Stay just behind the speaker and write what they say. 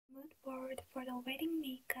board for the wedding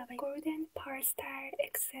makeup, golden pearl style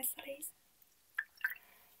accessories.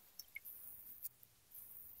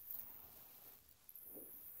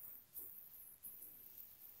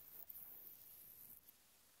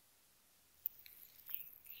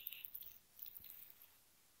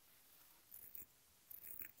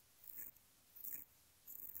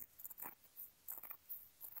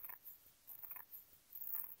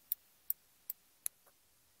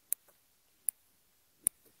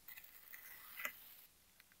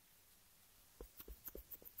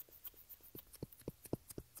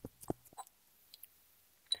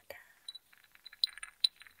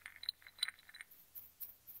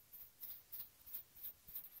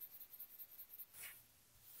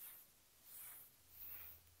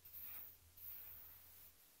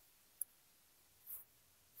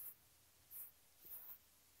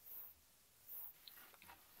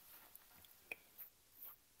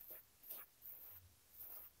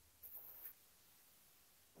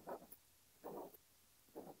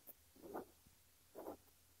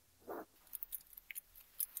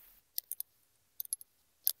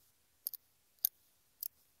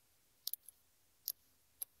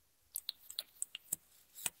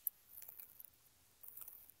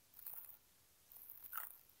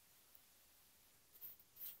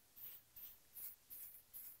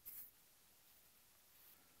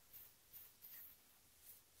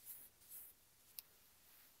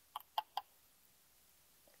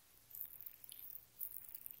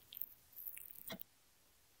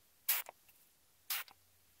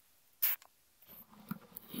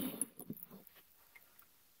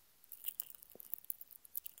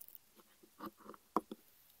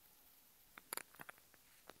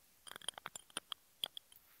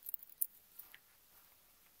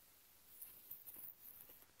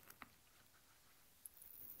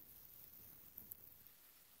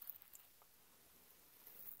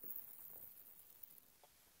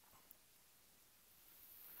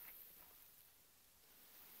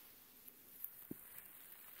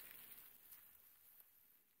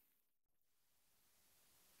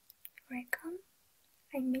 Welcome.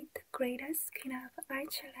 I meet the greatest queen of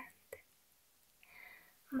Iceland.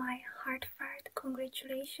 My heartfelt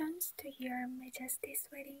congratulations to Your Majesty's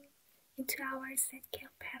wedding into our set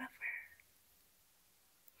paper.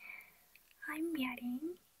 I'm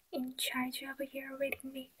Myaling, in charge of your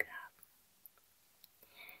wedding makeup.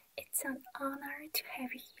 It's an honor to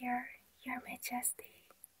have you here, Your Majesty.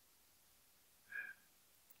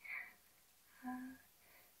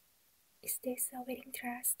 Is this a wedding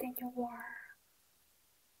dress that you wore?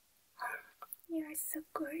 You are so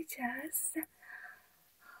gorgeous.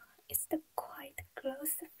 It's the quite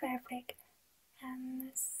close fabric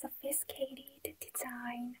and sophisticated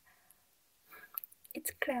design.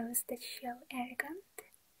 It's clothes that show elegant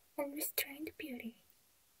and restrained beauty.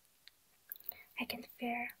 I can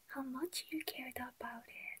feel how much you cared about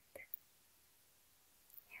it.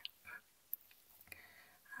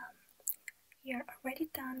 You're already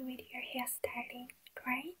done with your hairstyling,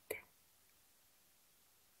 right?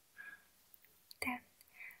 Then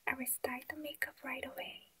I will start the makeup right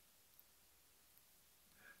away.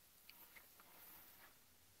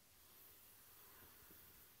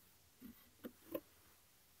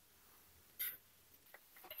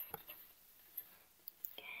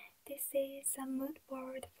 This is a mood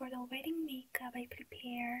board for the wedding makeup I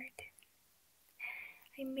prepared.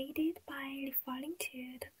 I made it by referring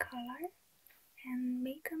to the color and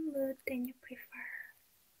make a mood that you prefer.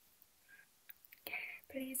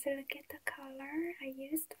 Please look at the color I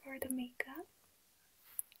used for the makeup.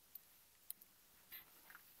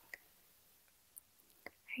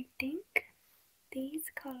 I think these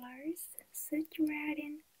colors suit well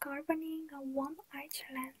in governing a warm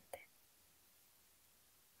Iceland.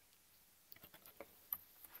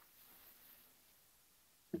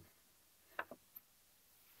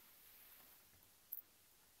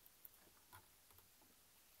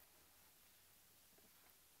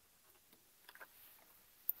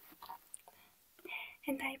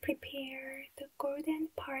 And I prepared the golden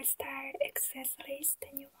pearl style accessories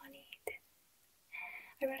that you wanted.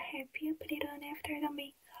 I will help you put it on after the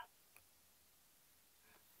makeup.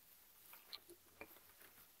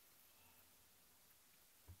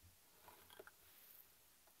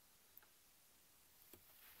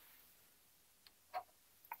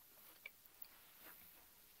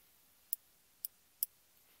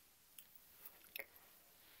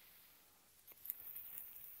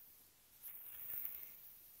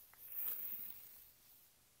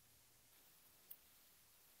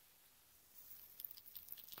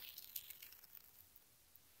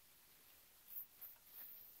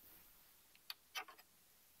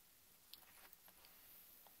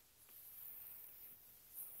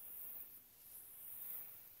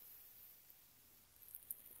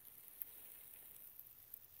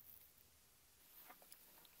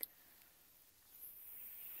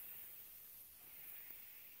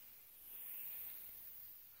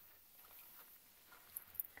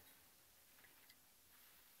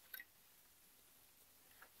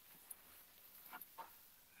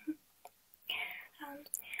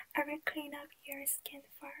 I will clean up your skin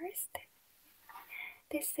first.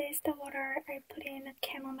 This is the water I put in a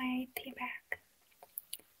chamomile tea bag.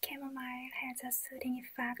 Chamomile has a soothing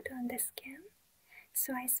effect on the skin,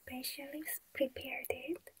 so I specially prepared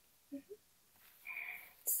it.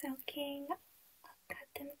 Soaking a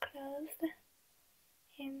cotton cloth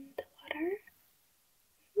in the water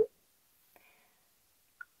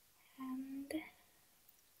and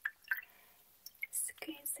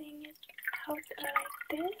squeezing it out like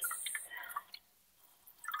this.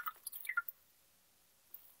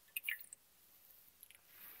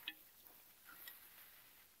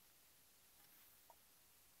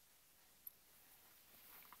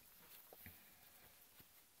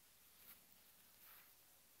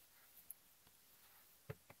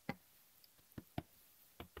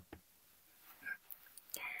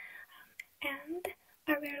 And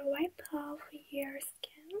I will wipe off your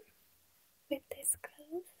skin with this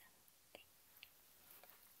cloth.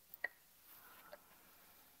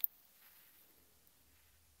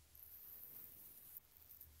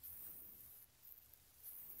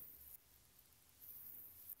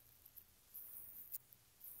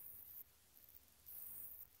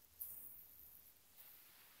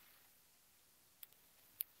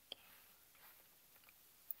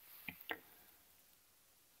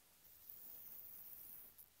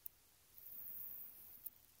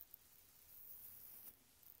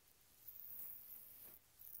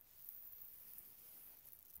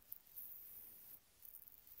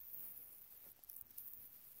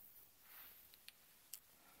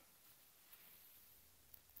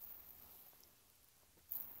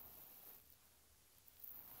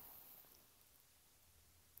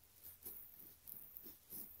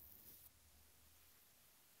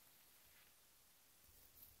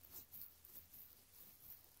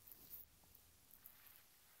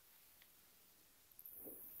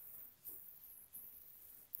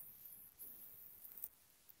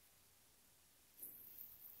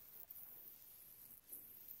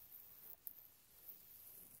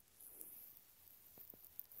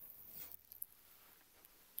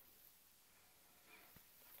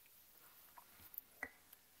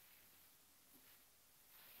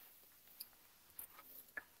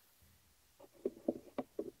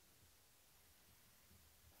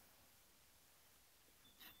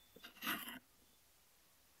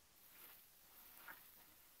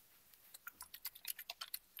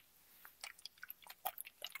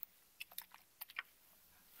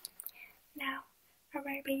 Now, I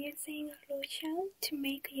will be using a lotion to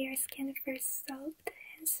make your skin feel soft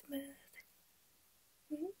and smooth.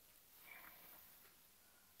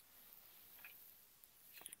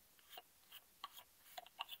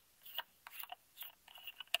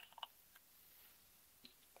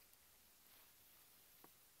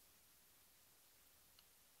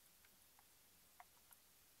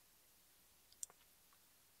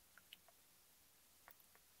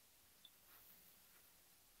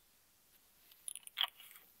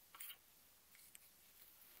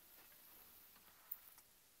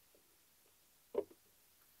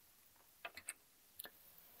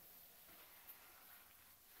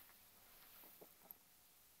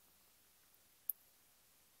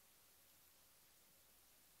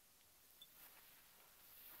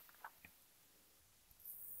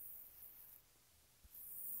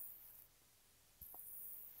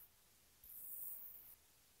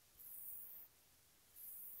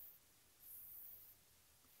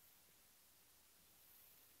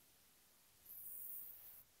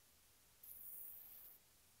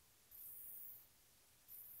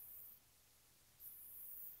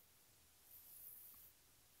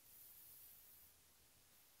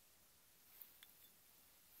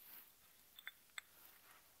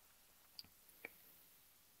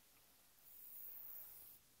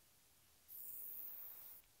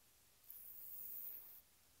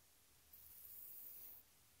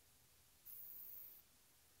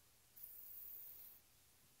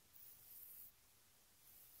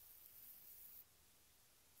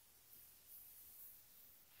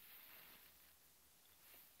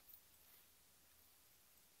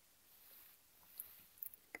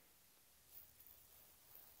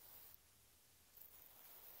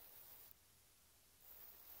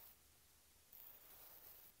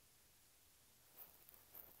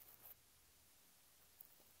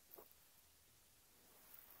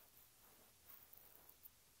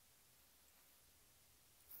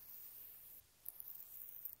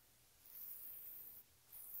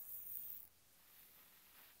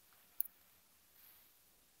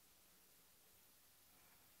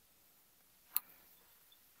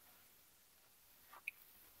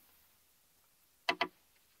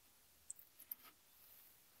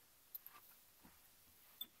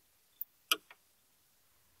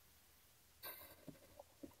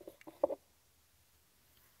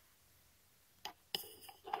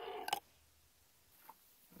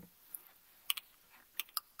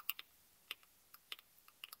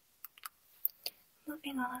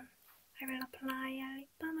 moving on, I will apply a lip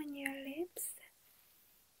balm on your lips.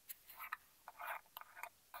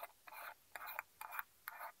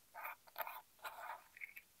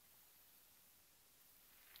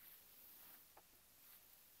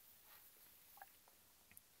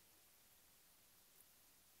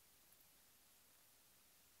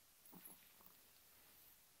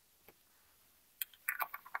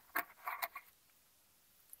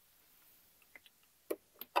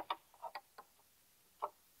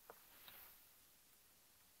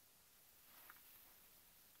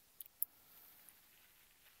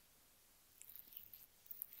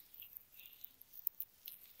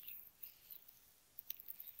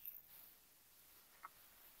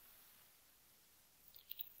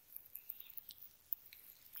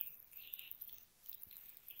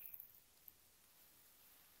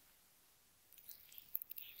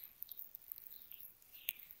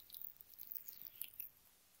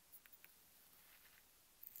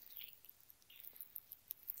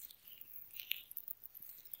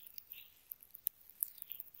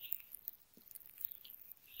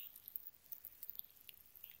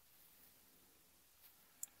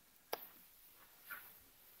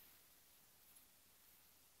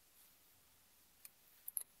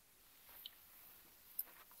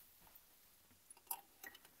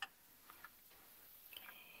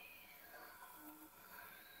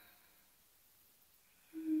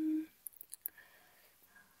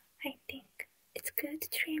 I think it's good to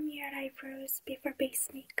trim your eyebrows before base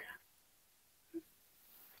makeup.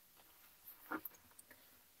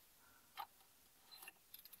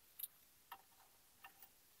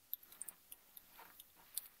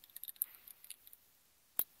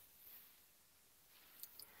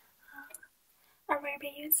 I will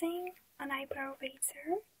be using an eyebrow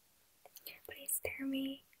razor. Please tell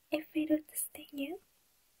me if it would sting you.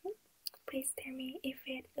 Please tell me if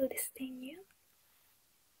it would sting you.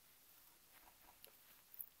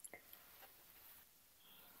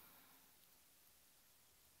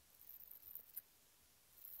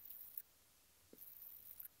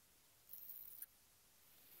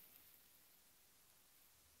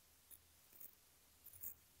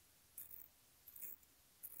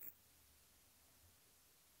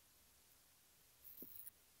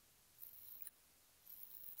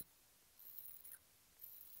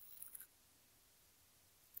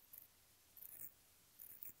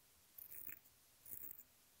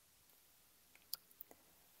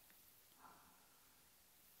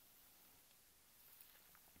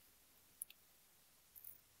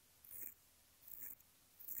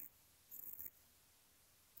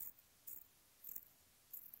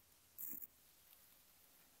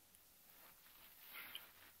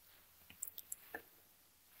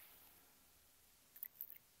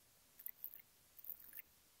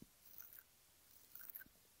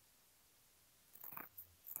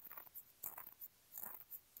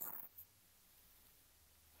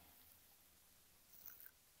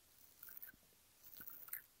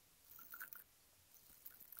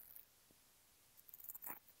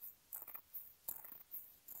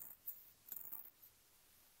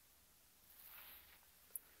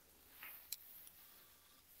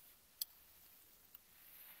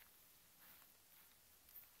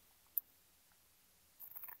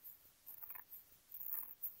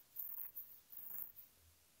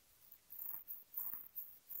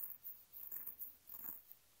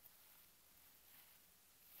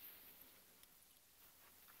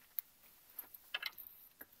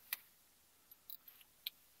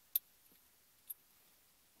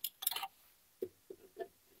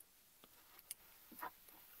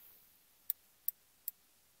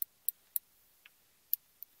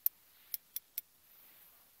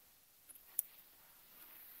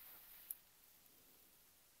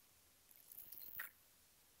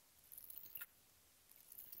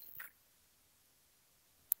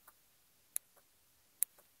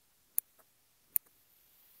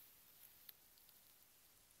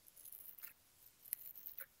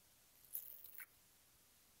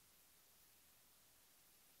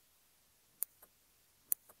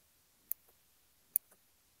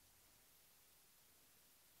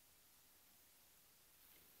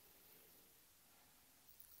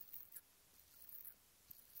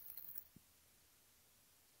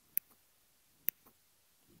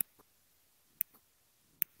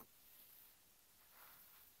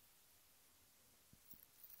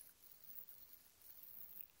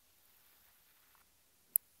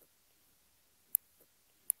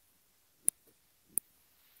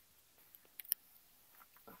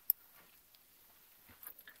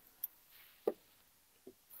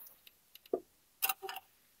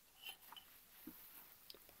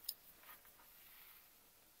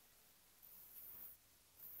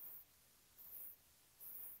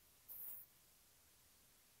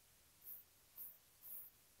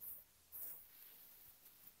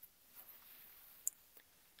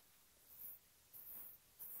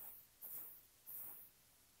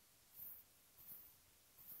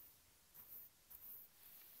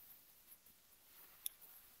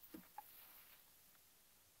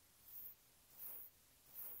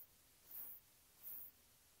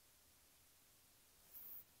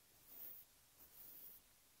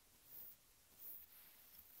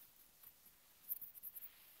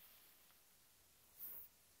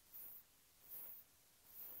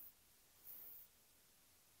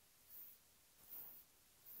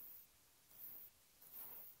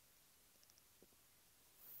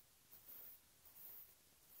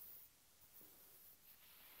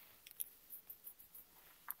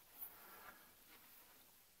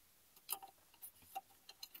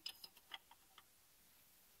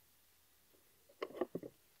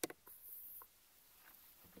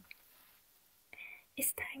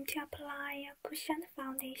 It's time to apply a cushion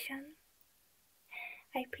foundation.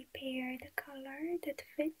 I prepared a color that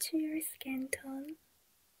fits your skin tone.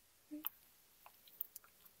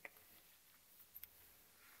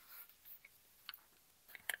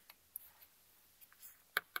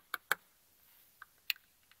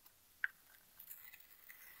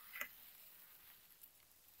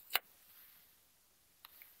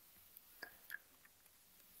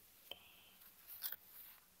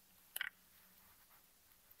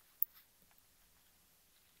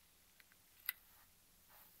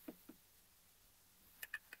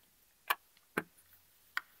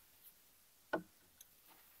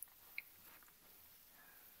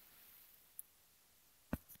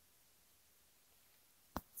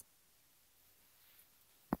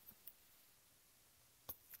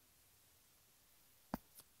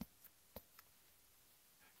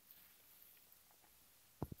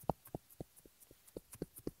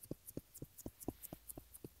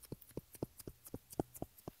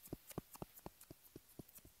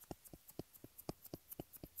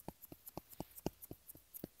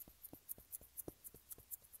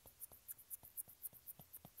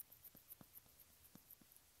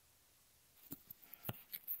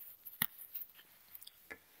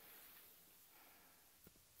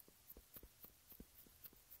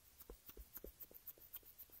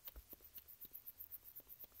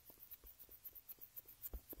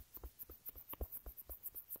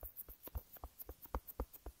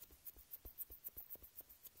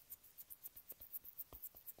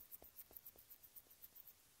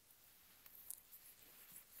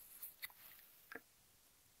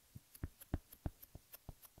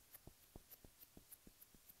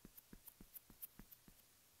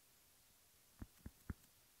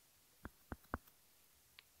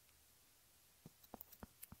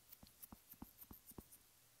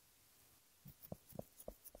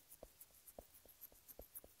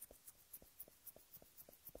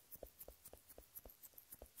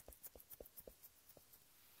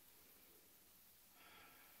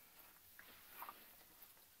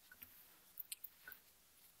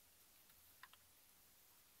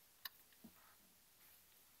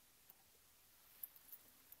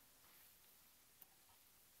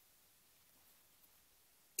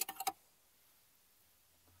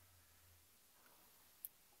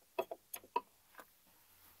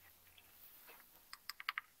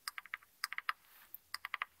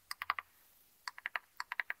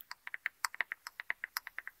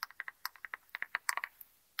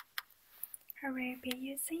 I will be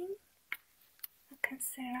using a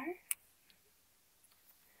concealer.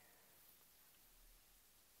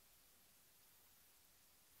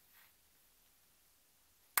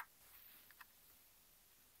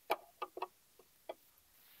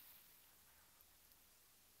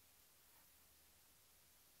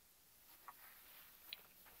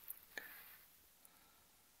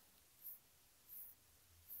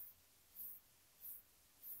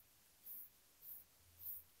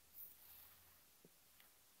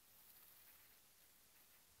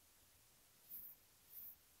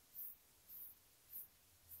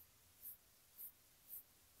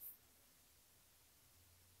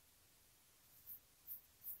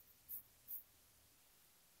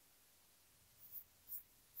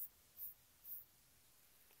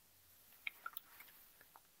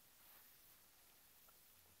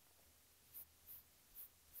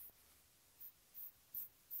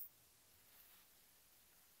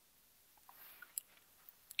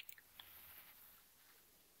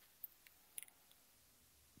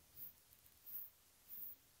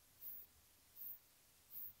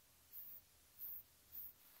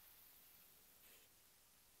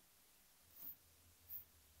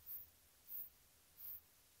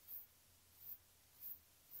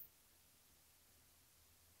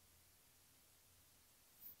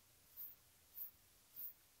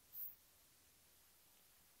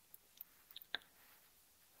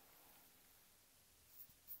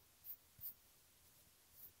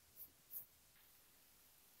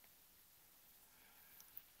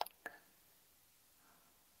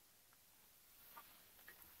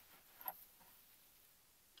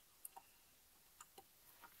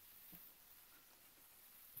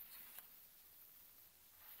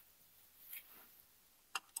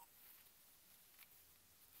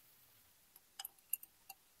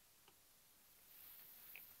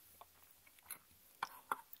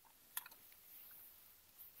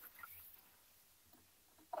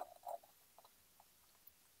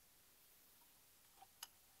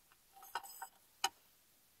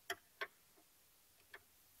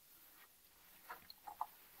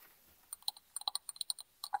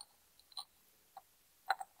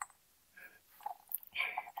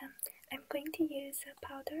 going to use a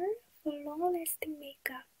powder for long-lasting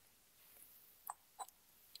makeup.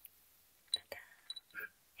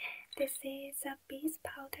 This is a base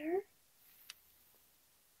powder.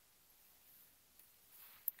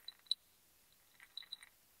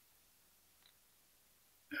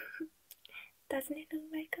 Doesn't it look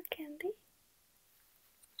like a candy?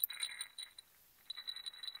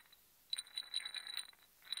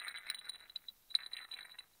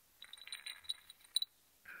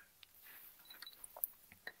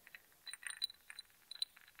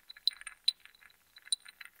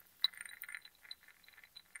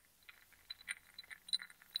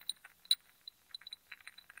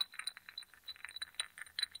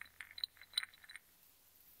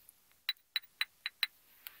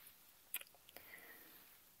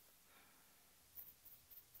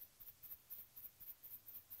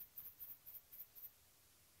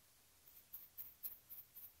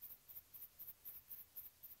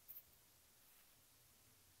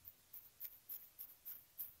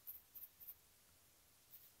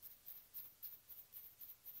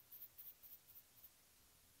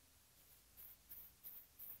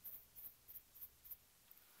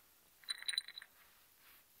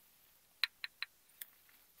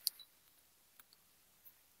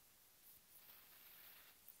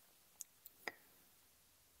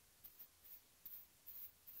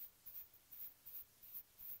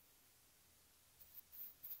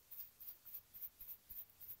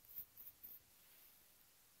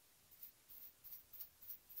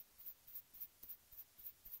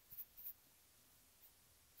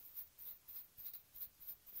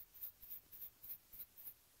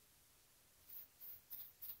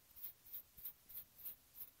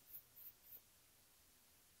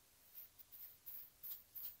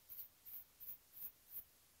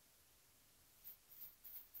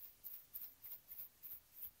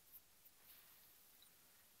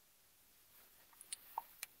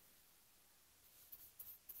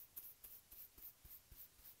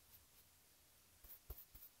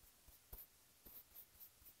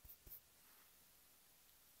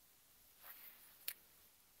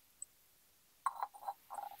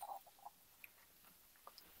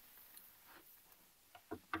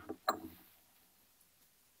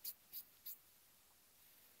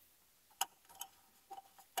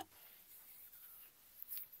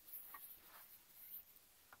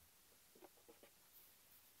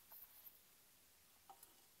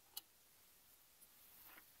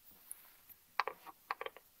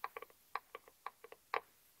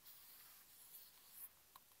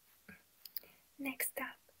 Next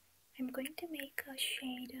up, I'm going to make a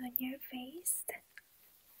shade on your face.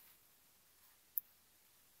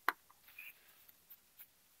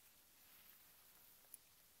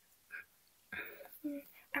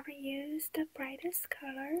 I will use the brightest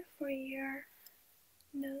color for your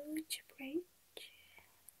nose bridge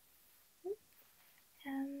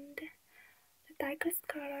and the darkest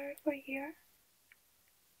color for your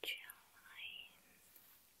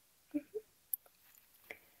jawline.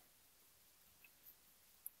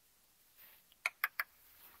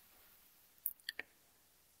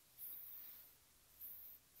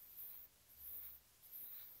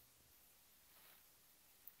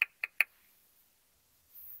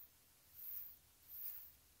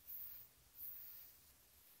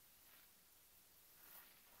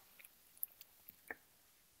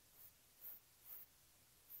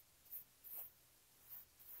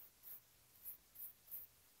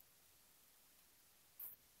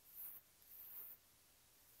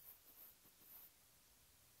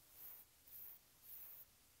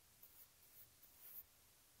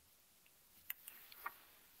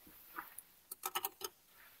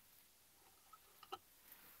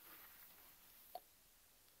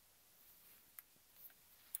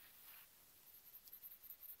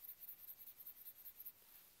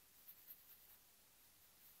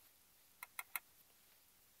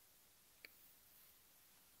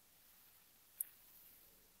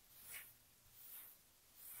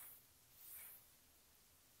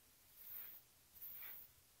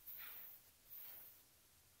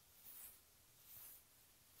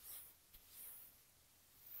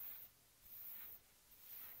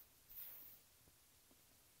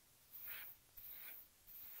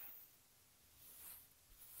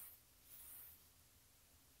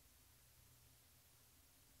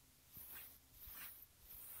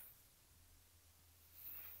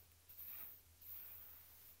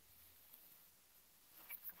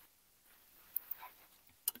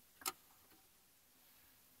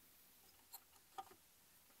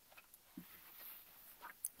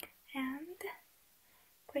 And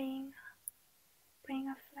bring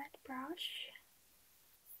a flat brush.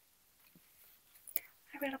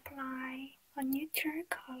 I will apply a neutral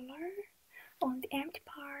color on the empty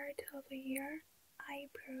part of your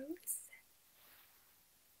eyebrows.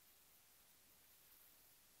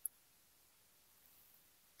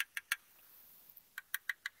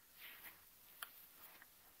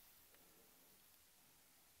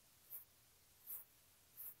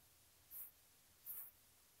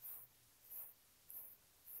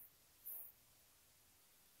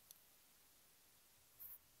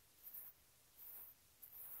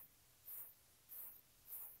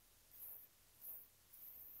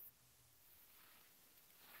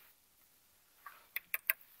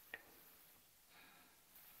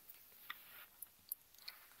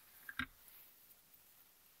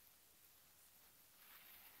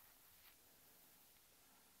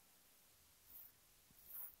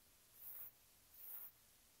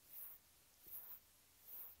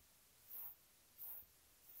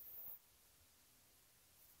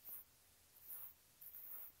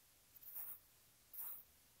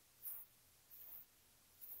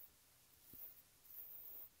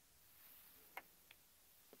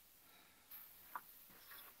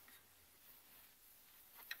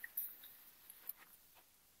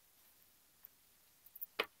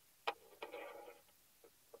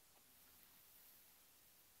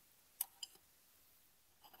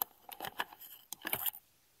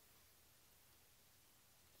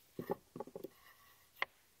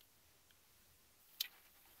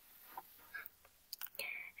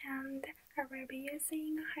 And I will be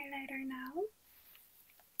using a highlighter now.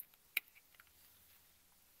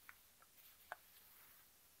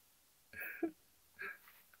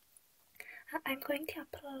 I'm going to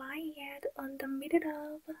apply it on the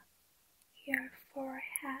middle of your forehead,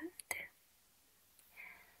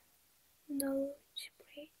 nose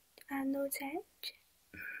edge,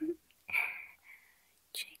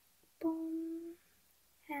 cheekbone,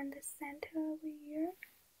 and the center of your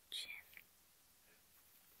chin.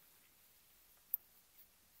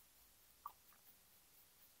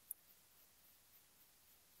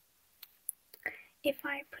 If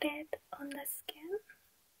I put it on the skin,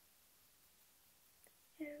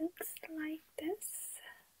 it looks like this.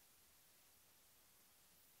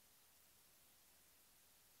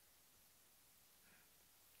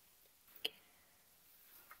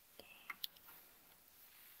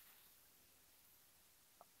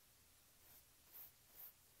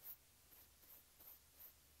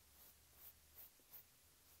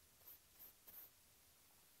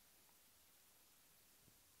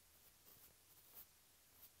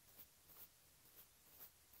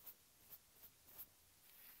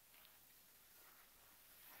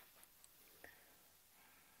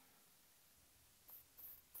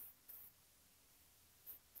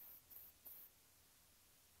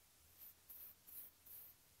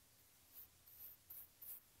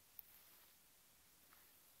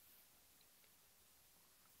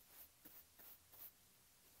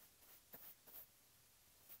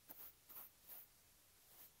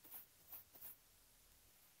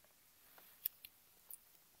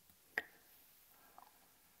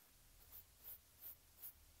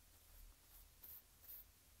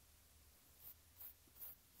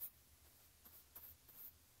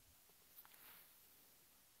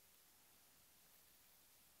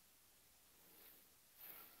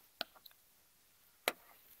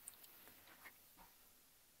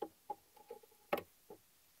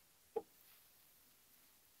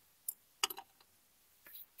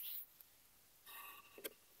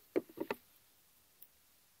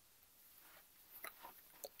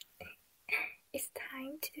 It's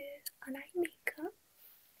time to do an eye makeup.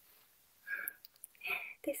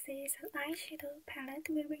 This is an eyeshadow palette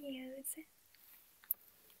we will use.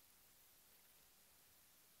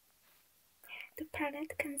 The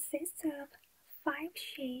palette consists of 5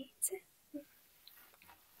 shades.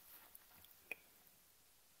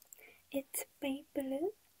 It's baby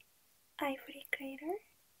blue, ivory glitter,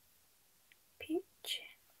 peach,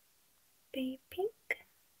 baby pink,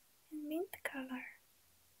 and mint color.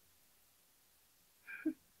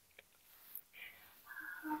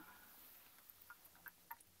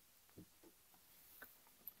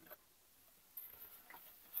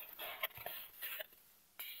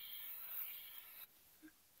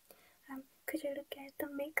 Could you look at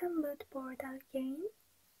the makeup mood board again?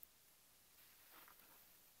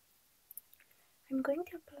 I'm going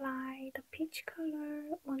to apply the peach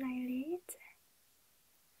color on eyelids,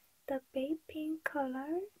 the baby pink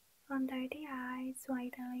color under the eyes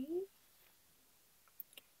widely,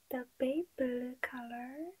 the baby blue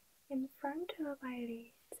color in front of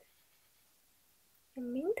eyelids, the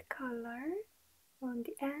mint color on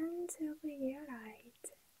the ends of your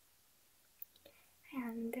eyes,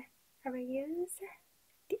 and I will use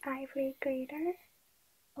the ivory glitter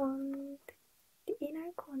on the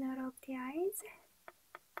inner corner of the eyes,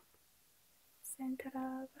 center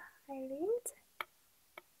of eyelids,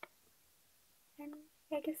 and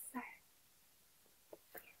애교살.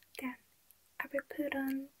 Then I will put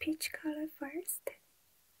on peach color first.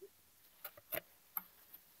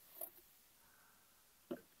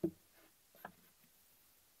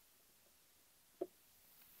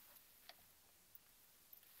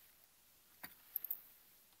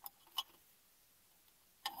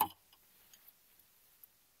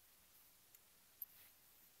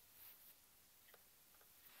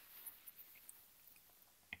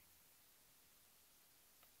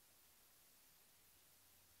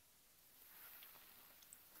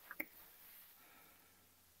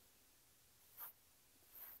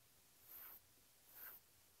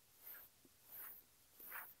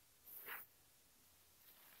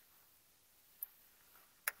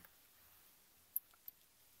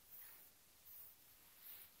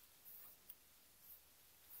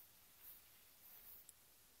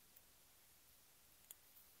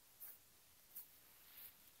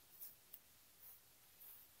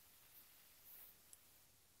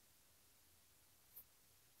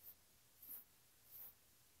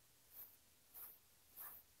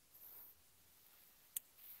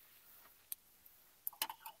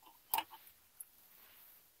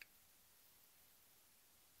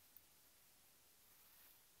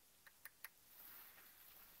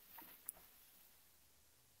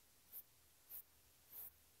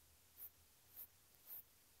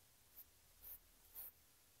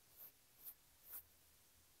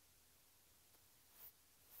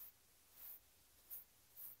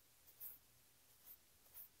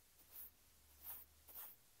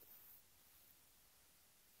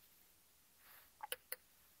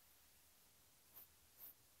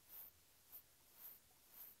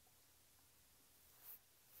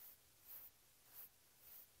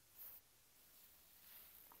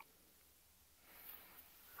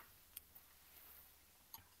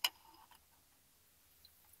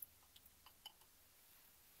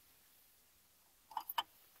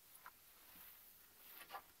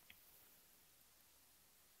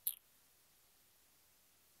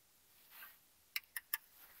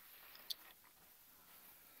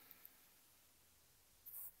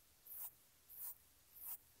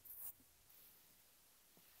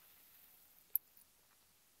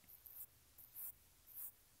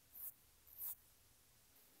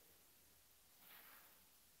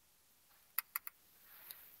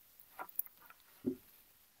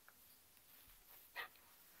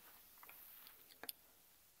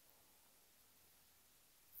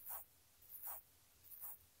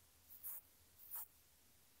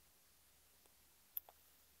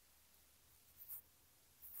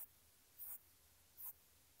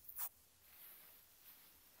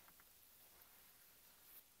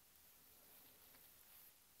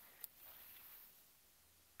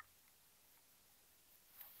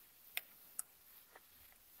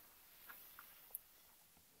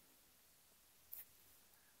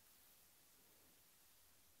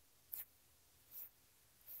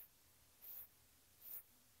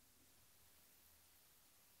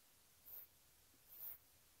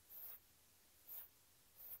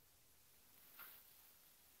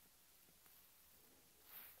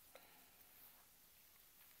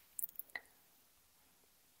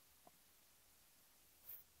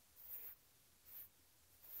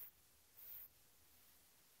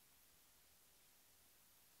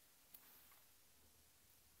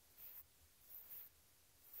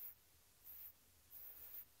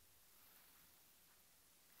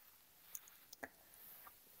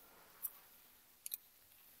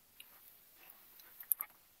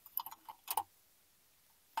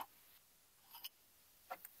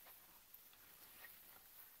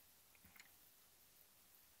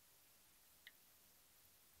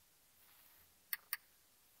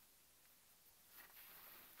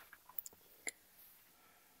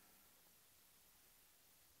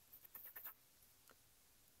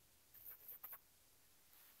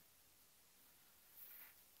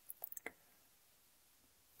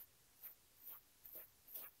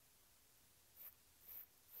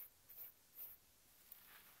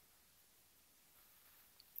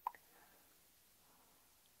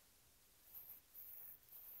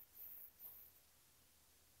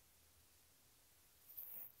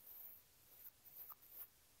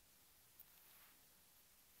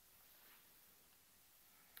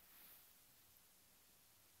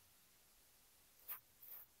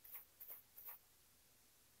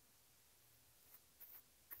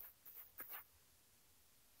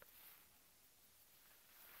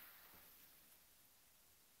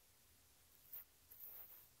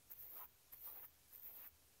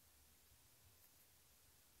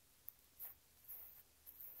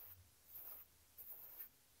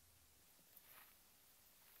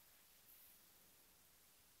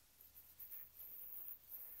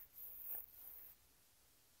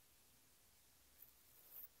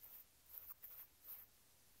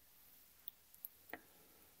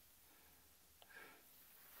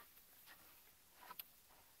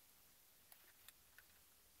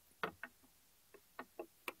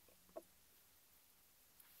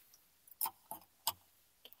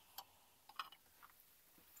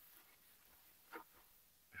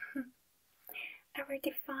 will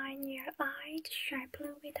define your eyes sharply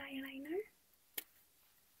with eyeliner.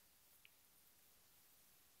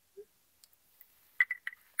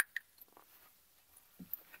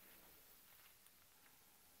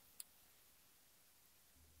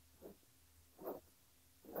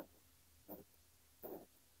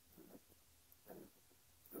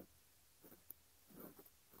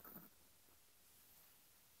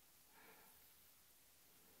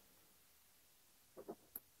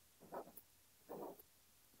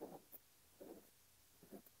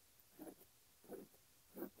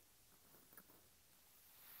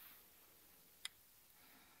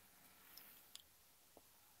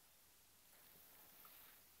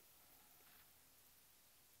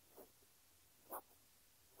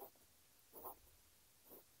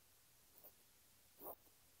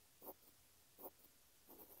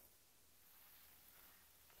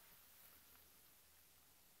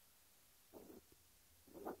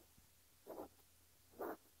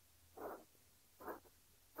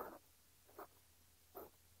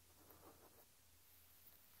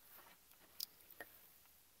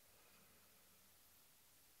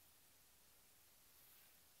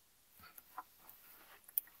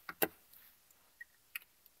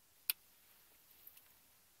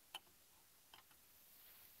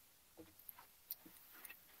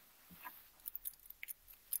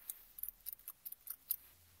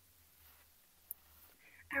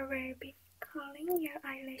 I will be curling your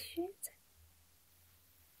eyelashes.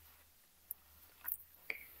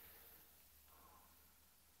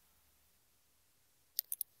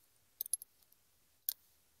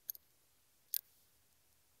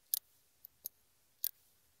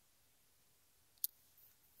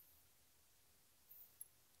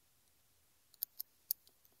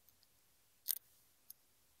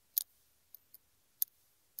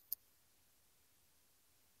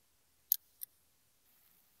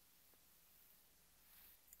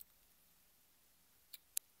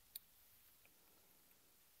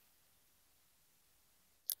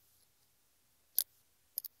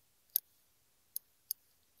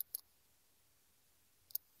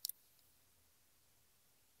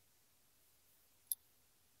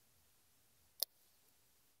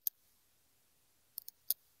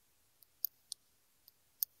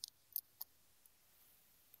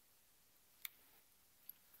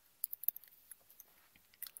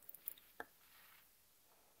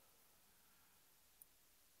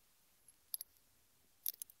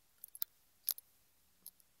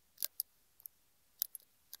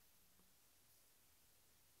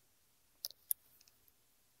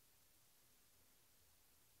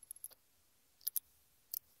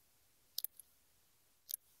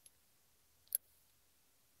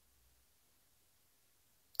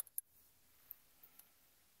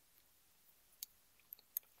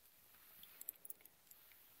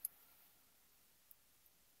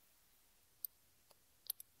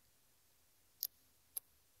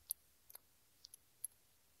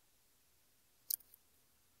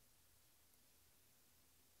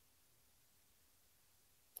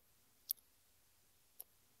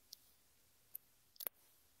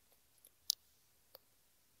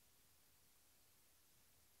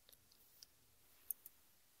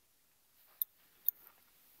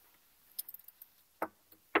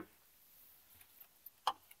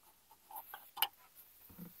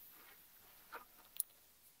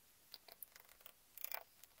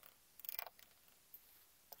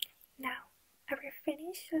 Now, I will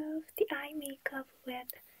finish off the eye makeup with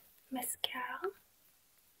mascara.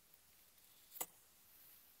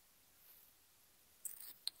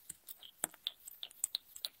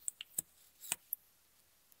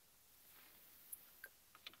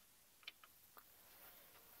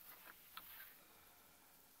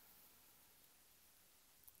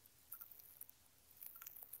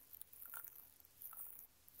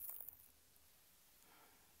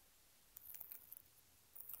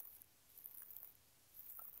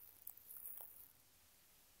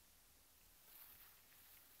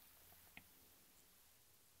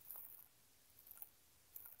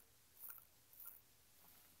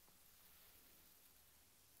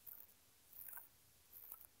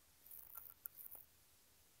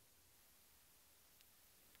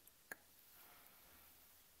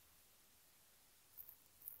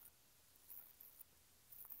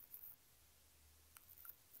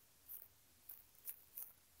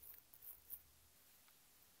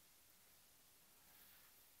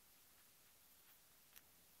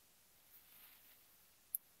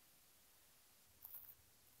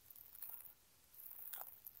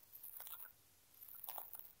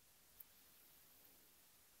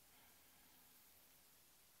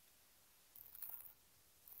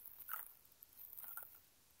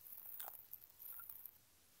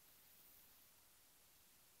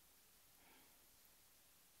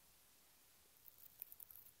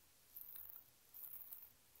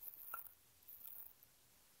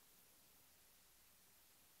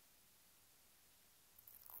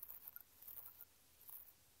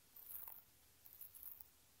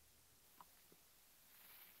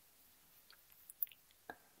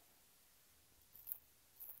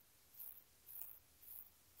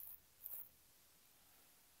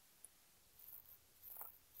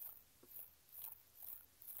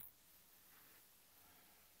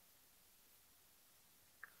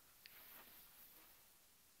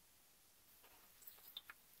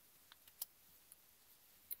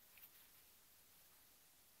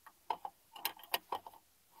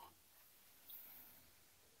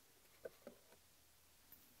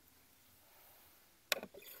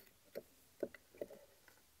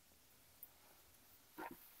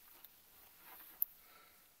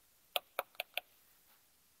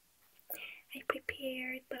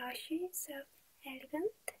 prepared blushes of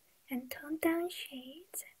elegant and toned-down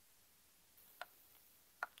shades.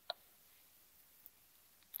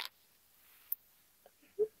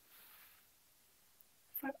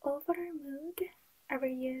 For overall mood, I will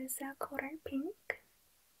use a coral pink.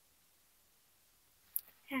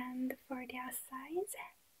 And for the outsides,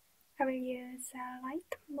 I will use a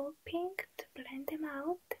light mauve pink to blend them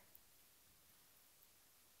out.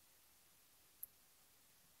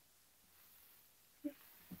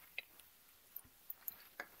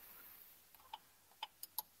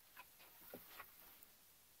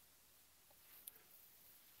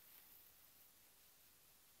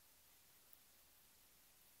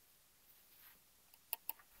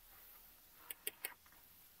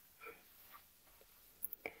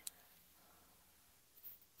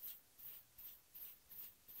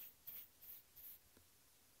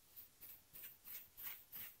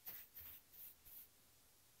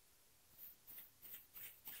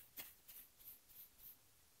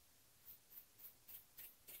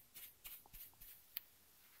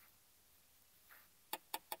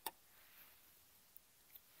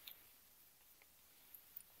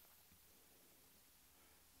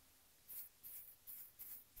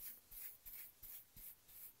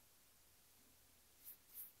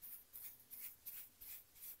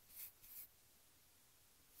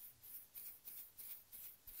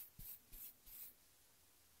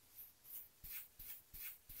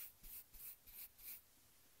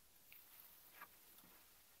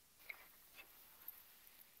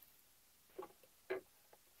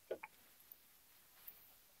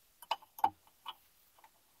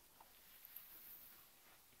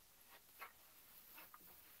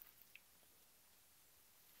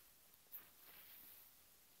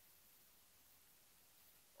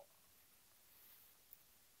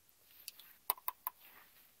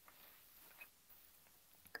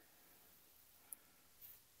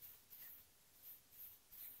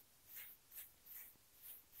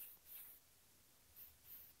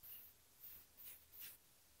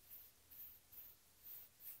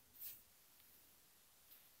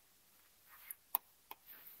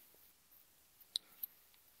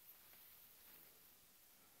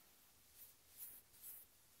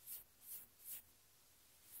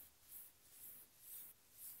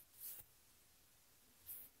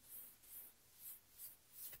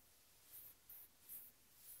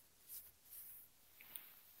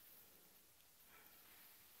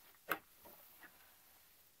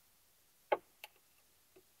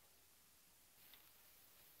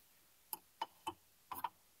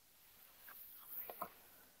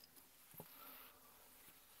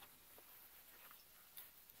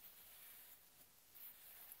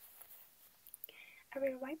 I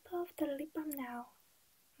will wipe off the lip balm now.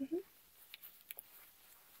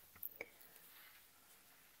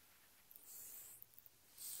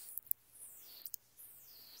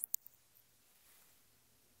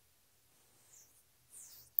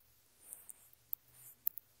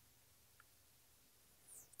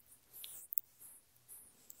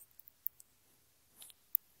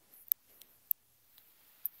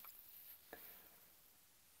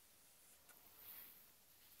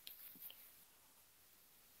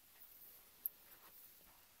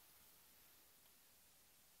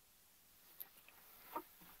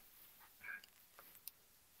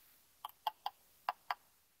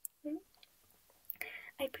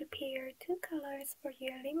 I prepare 2 colors for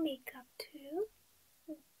yearly makeup too.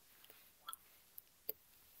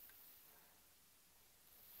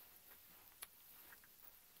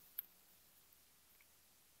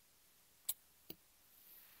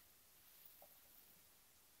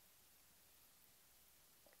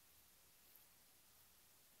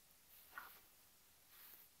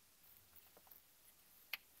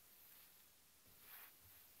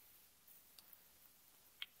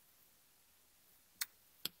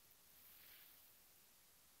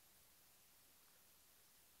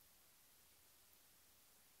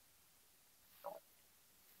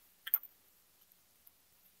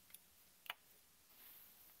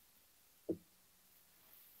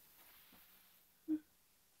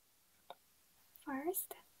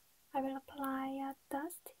 First, I will apply a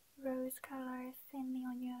dusty rose color thinly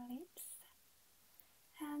on your lips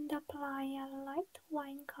and apply a light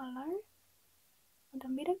wine color on the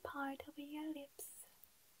middle part of your lips.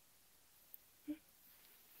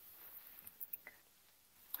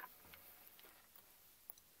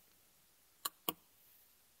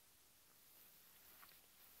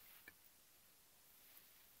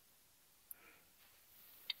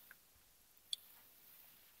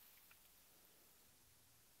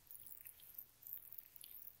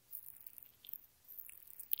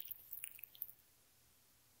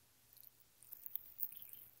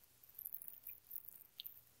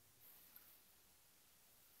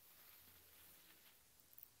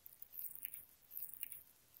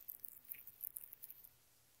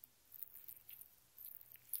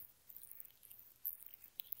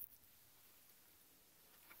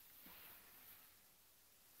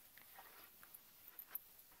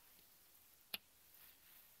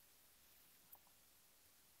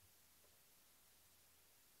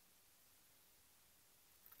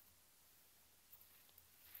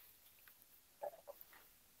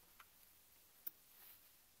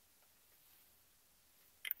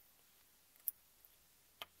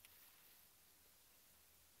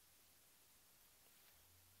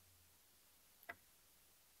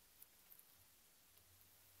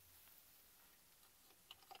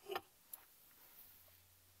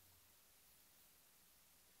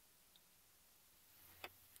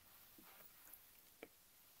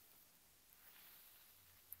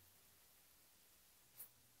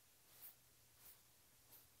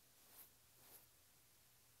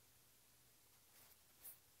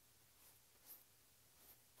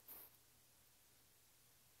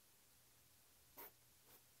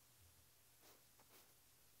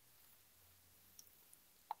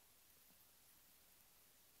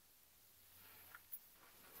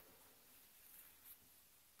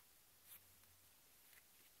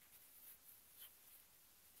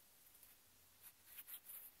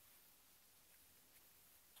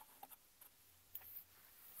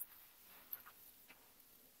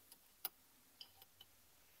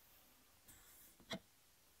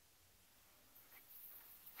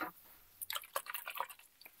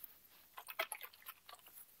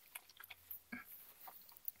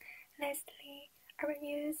 Lastly, I will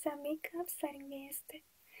use a makeup setting mist.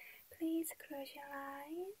 Please close your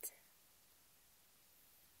eyes.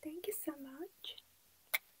 Thank you so much.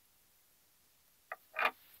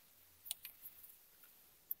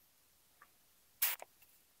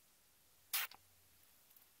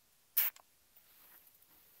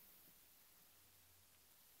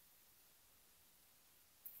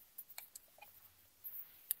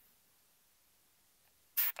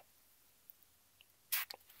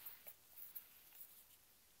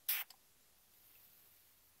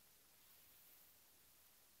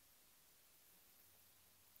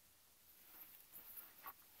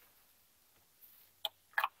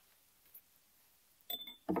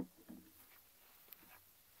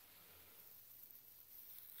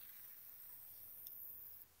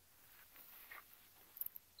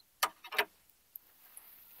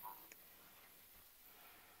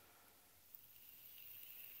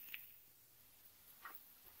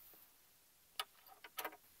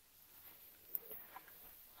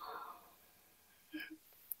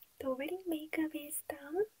 The wedding makeup is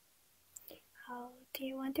done. Do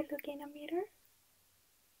you want to look in a mirror?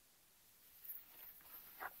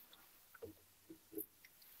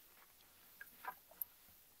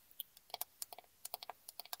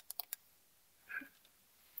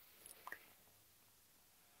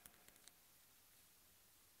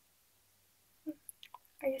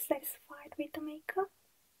 Are you satisfied with the makeup?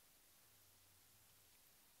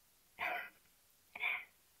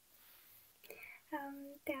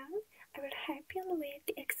 Then I will help you with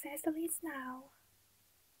the accessories now.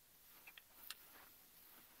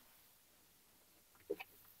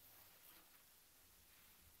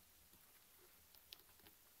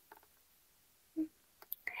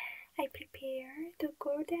 I prepare the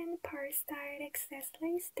golden pearl style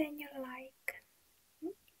accessories that you like.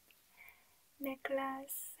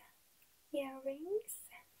 Necklace, earrings,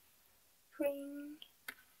 ring,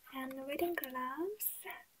 and wedding gloves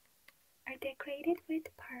are decorated with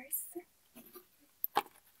pearls.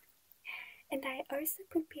 And I also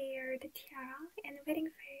prepare the tiara and wedding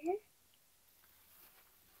veil.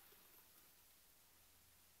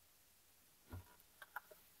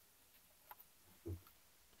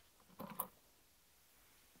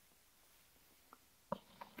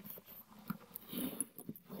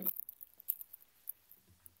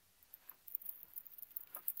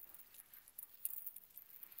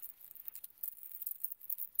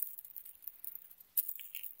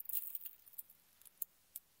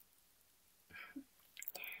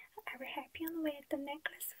 I will help you with the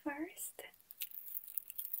necklace first.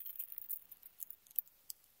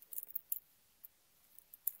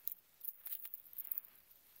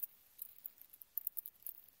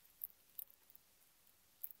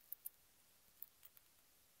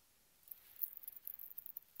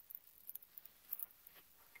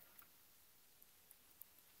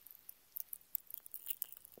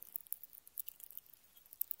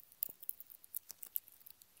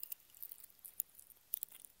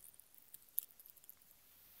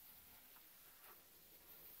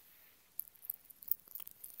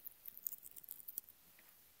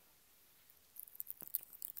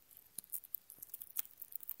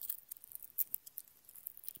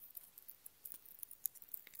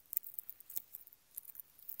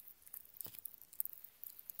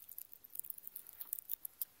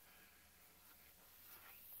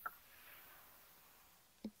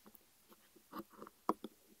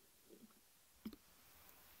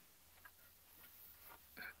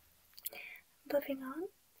 Moving on,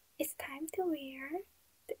 it's time to wear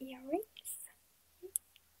the earrings.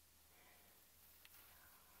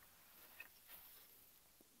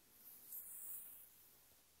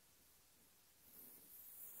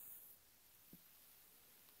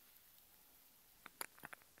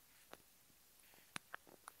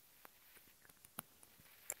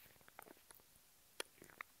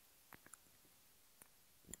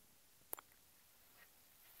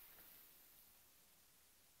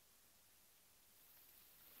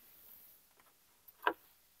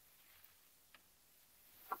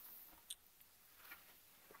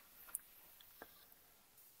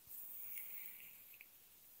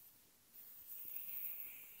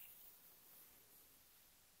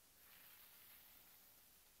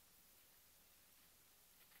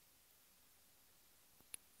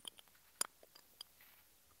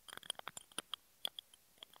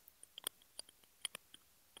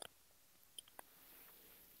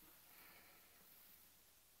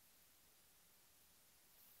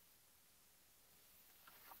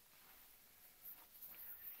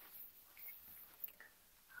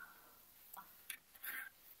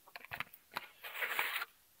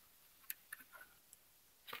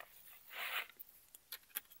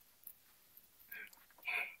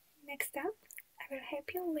 Next up, I will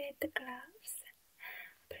help you with the gloves.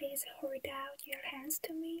 Please hold out your hands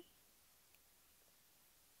to me.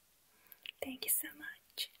 Thank you so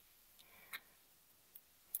much.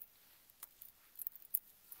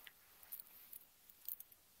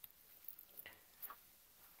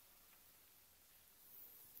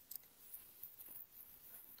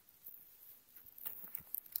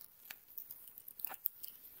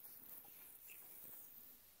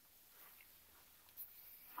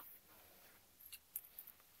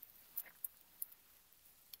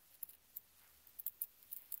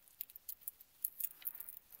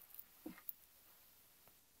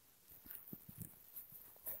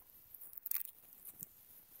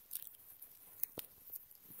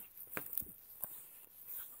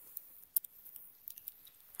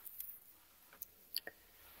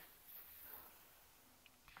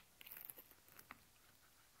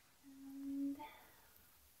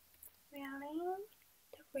 Myaling,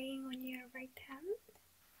 the ring on your right hand.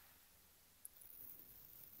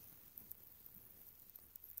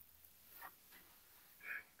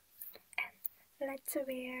 And let's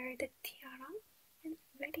wear the tiara and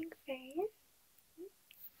wedding veil.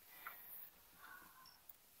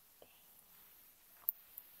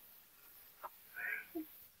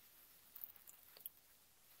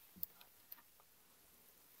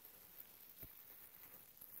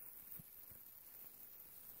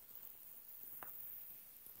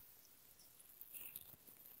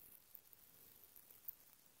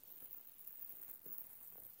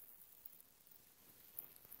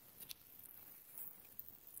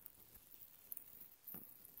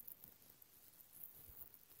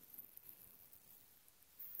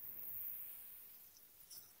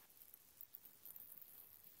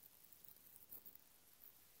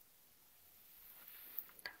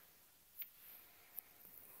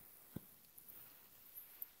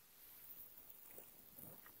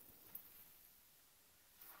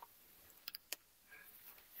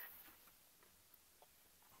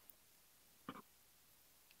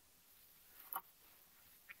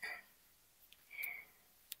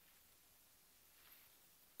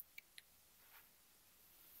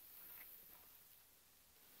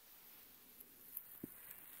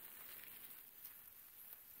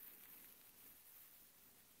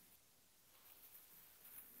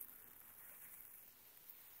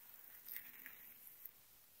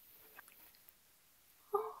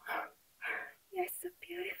 Oh, you're so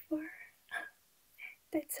beautiful.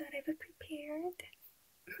 That's what I've prepared.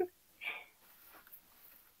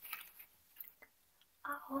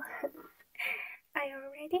 Oh, I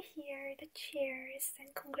already hear the cheers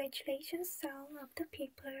and congratulations song of the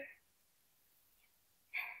people.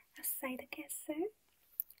 Outside the castle,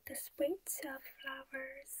 the sprigs of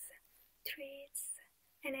flowers, trees,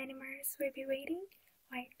 and animals will be waiting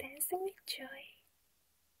while dancing with joy.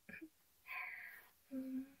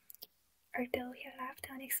 Although he left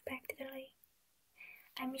unexpectedly,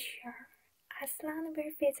 I'm sure Aslan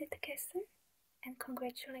will visit the castle and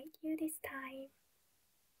congratulate you this time.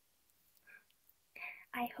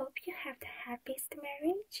 I hope you have the happiest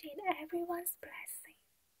marriage and everyone's blessing.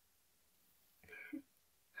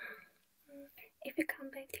 If you come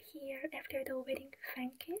back here after the wedding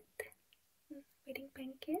banquet,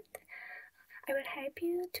 I will help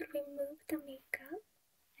you to remove the makeup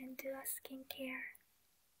and do a skincare.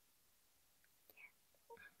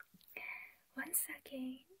 Once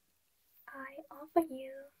again, I offer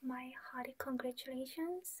you my hearty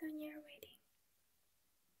congratulations on your wedding.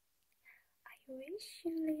 I wish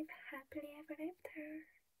you live happily ever after.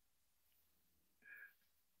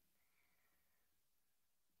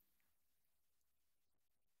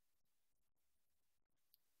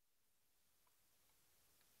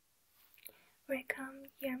 Welcome,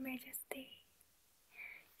 Your Majesty.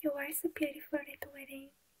 You are so beautiful at the wedding,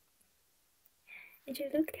 and you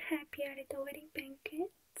looked happier at the wedding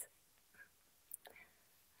banquet.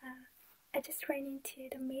 I just ran into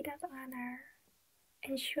the maid of honor,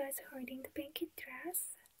 and she was holding the banquet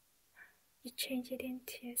dress. You changed it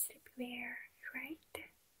into sleepwear, right?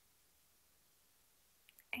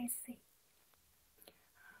 I see.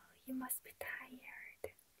 Oh, you must be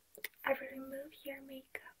tired. I will remove your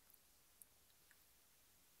makeup.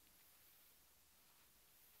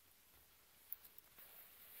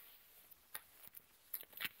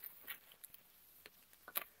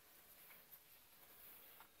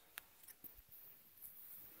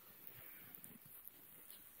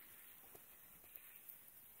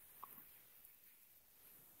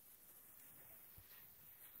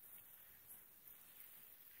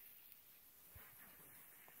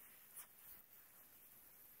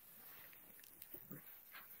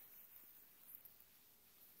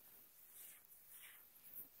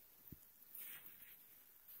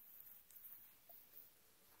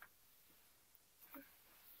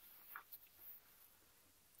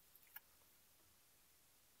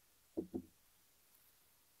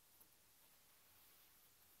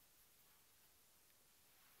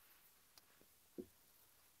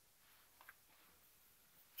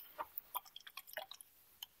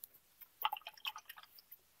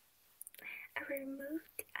 remove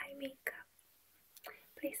the eye makeup.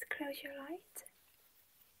 Please close your eyes.